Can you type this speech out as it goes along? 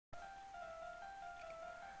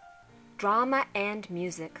Drama and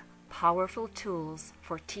music, powerful tools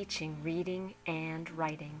for teaching reading and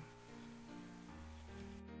writing.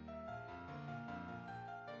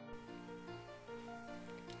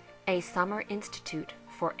 A Summer Institute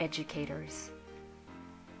for Educators.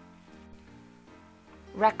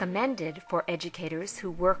 Recommended for educators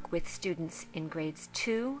who work with students in grades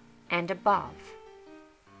 2 and above.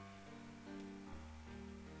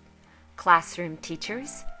 Classroom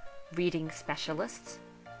teachers, reading specialists,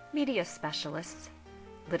 media specialists,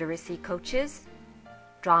 literacy coaches,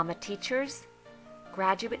 drama teachers,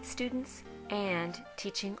 graduate students, and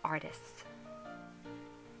teaching artists.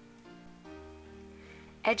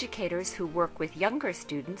 Educators who work with younger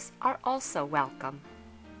students are also welcome.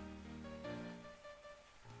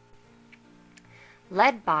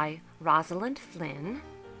 Led by Rosalind Flynn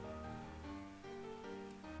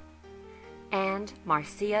and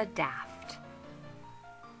Marcia Daft.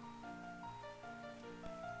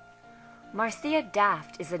 Marcia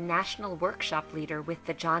Daft is a national workshop leader with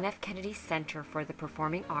the John F. Kennedy Center for the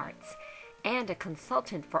Performing Arts and a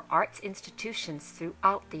consultant for arts institutions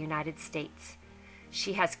throughout the United States.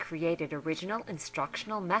 She has created original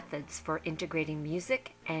instructional methods for integrating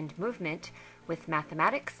music and movement with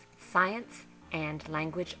mathematics, science, and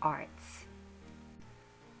language arts.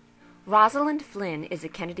 Rosalind Flynn is a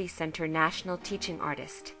Kennedy Center National Teaching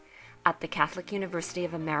Artist. At the Catholic University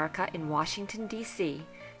of America in Washington, D.C.,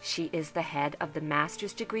 she is the head of the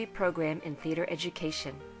Master's Degree Program in Theater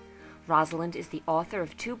Education. Rosalind is the author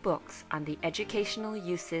of 2 books on the educational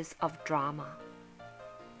uses of drama.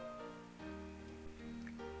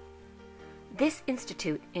 This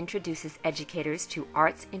institute introduces educators to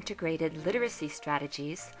arts-integrated literacy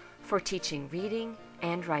strategies for teaching reading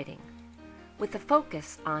and writing, with a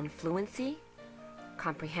focus on fluency,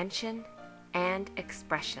 comprehension, and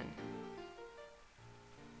expression.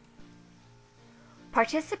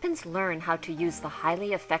 Participants learn how to use the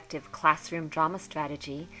highly effective classroom drama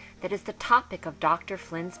strategy that is the topic of Dr.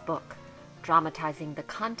 Flynn's book, Dramatizing the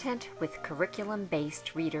Content with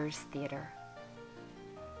Curriculum-Based Readers' Theater.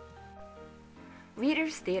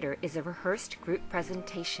 Readers' Theater is a rehearsed group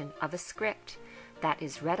presentation of a script that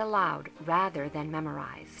is read aloud rather than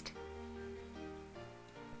memorized.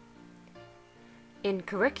 In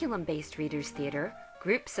curriculum-based Readers' Theater,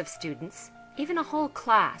 groups of students, even a whole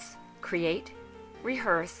class, create,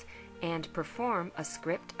 rehearse, and perform a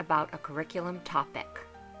script about a curriculum topic.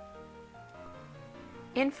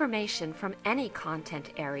 Information from any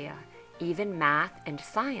content area, even math and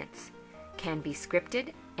science, can be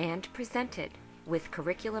scripted and presented with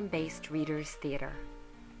curriculum-based Readers' Theater.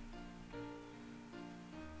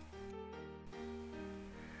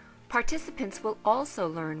 Participants will also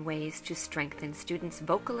learn ways to strengthen students'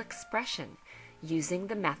 vocal expression using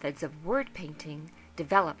the methods of word painting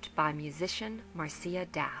developed by musician Marcia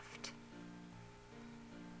Daft.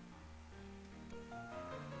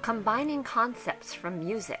 Combining concepts from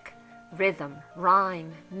music, rhythm,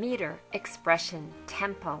 rhyme, meter, expression,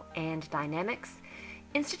 tempo, and dynamics,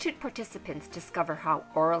 Institute participants discover how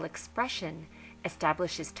oral expression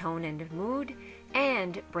establishes tone and mood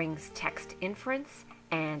and brings text inference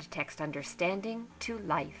and text understanding to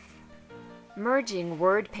life. Merging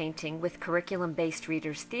word painting with curriculum-based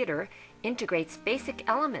Readers' Theater integrates basic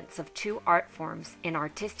elements of 2 art forms in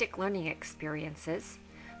artistic learning experiences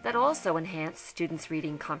that also enhance students'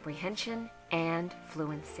 reading comprehension and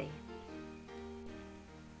fluency.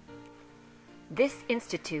 This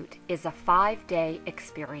institute is a 5-day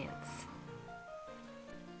experience.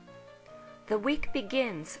 The week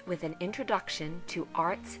begins with an introduction to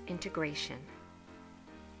arts integration.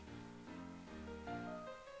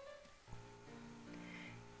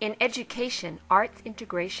 In education, arts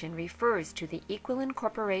integration refers to the equal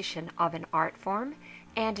incorporation of an art form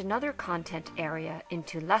and another content area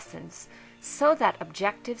into lessons so that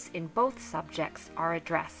objectives in both subjects are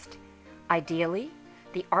addressed. Ideally,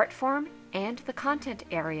 the art form and the content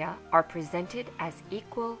area are presented as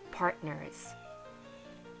equal partners.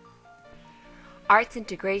 Arts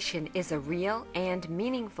integration is a real and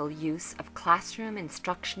meaningful use of classroom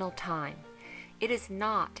instructional time. It is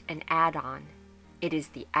not an add-on. It is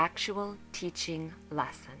the actual teaching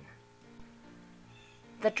lesson.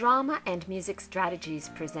 The drama and music strategies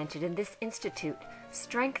presented in this institute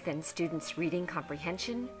strengthen students' reading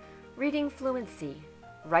comprehension, reading fluency,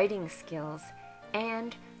 writing skills,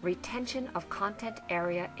 and retention of content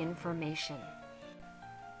area information.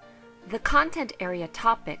 The content area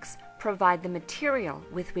topics provide the material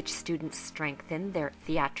with which students strengthen their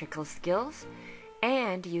theatrical skills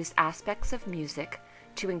and use aspects of music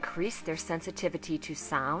to increase their sensitivity to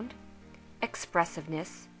sound,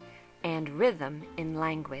 expressiveness, and rhythm in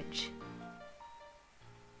language.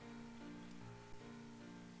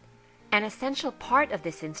 An essential part of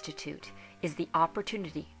this institute is the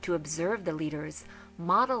opportunity to observe the leaders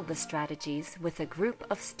model the strategies with a group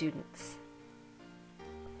of students.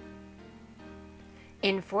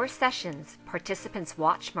 In 4 sessions, participants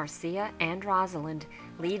watch Marcia and Rosalind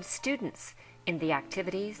lead students in the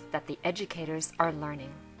activities that the educators are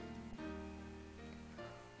learning.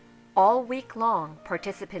 All week long,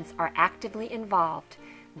 participants are actively involved.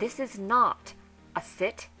 This is not a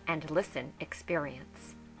sit and listen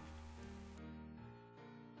experience.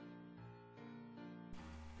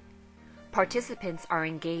 Participants are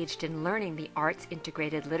engaged in learning the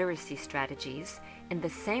arts-integrated literacy strategies in the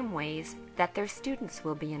same ways that their students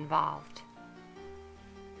will be involved.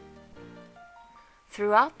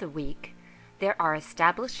 Throughout the week, there are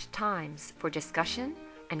established times for discussion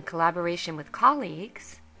and collaboration with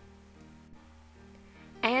colleagues,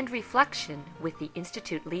 and reflection with the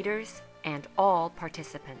Institute leaders and all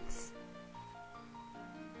participants.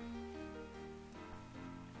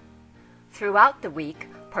 Throughout the week,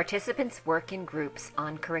 participants work in groups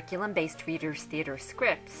on curriculum-based Reader's Theater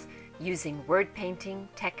scripts using word painting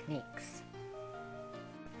techniques.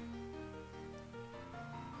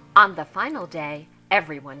 On the final day,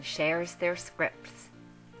 everyone shares their scripts.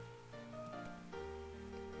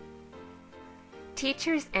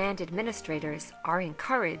 Teachers and administrators are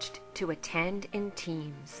encouraged to attend in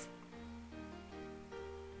teams.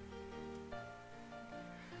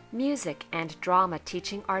 Music and drama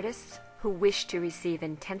teaching artists who wish to receive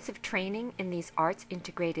intensive training in these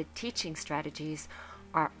arts-integrated teaching strategies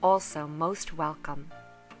are also most welcome.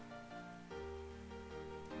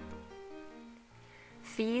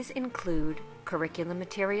 Fees include curriculum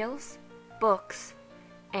materials, books,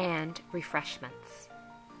 and refreshments.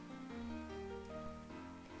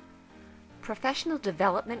 Professional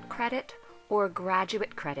development credit or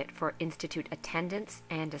graduate credit for institute attendance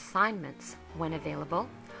and assignments, when available,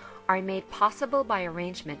 are made possible by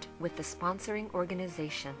arrangement with the sponsoring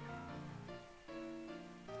organization.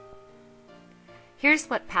 Here's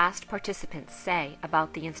what past participants say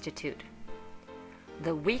about the Institute.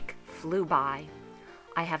 The week flew by.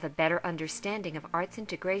 I have a better understanding of arts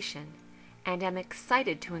integration and am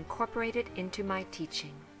excited to incorporate it into my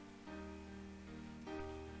teaching.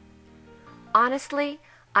 Honestly,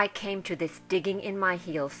 I came to this digging in my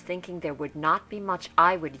heels thinking there would not be much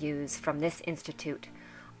I would use from this institute.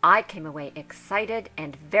 I came away excited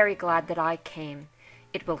and very glad that I came.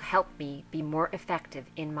 It will help me be more effective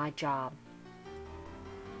in my job.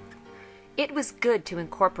 It was good to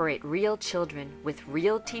incorporate real children with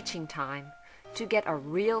real teaching time to get a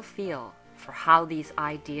real feel for how these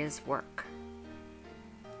ideas work.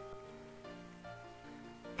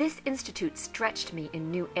 This institute stretched me in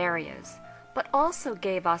new areas, but also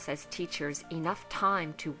gave us as teachers enough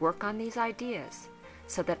time to work on these ideas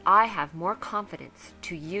so that I have more confidence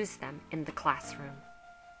to use them in the classroom.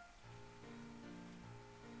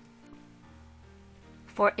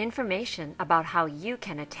 For information about how you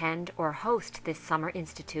can attend or host this Summer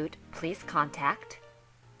Institute, please contact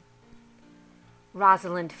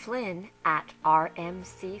Rosalind Flynn at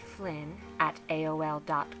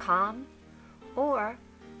rmcflynn@aol.com or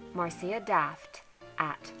Marcia Daft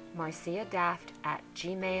at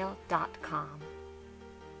marciadaft@gmail.com.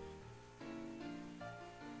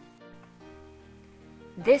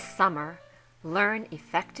 This summer, learn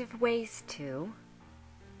effective ways to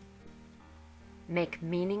make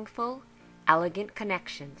meaningful, elegant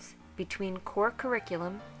connections between core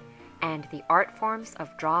curriculum and the art forms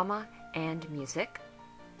of drama and music.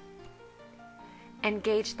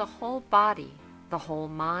 Engage the whole body, the whole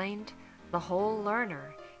mind, the whole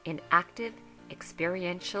learner in active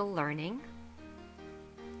experiential learning.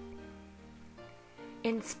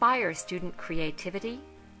 Inspire student creativity,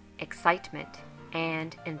 excitement,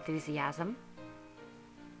 and enthusiasm.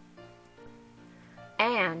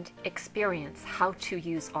 And experience how to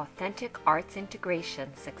use authentic arts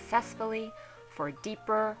integration successfully for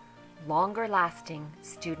deeper, longer-lasting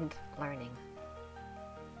student learning.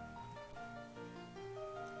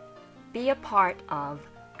 Be a part of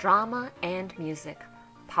Drama and Music,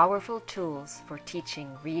 Powerful Tools for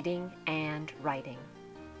Teaching Reading and Writing.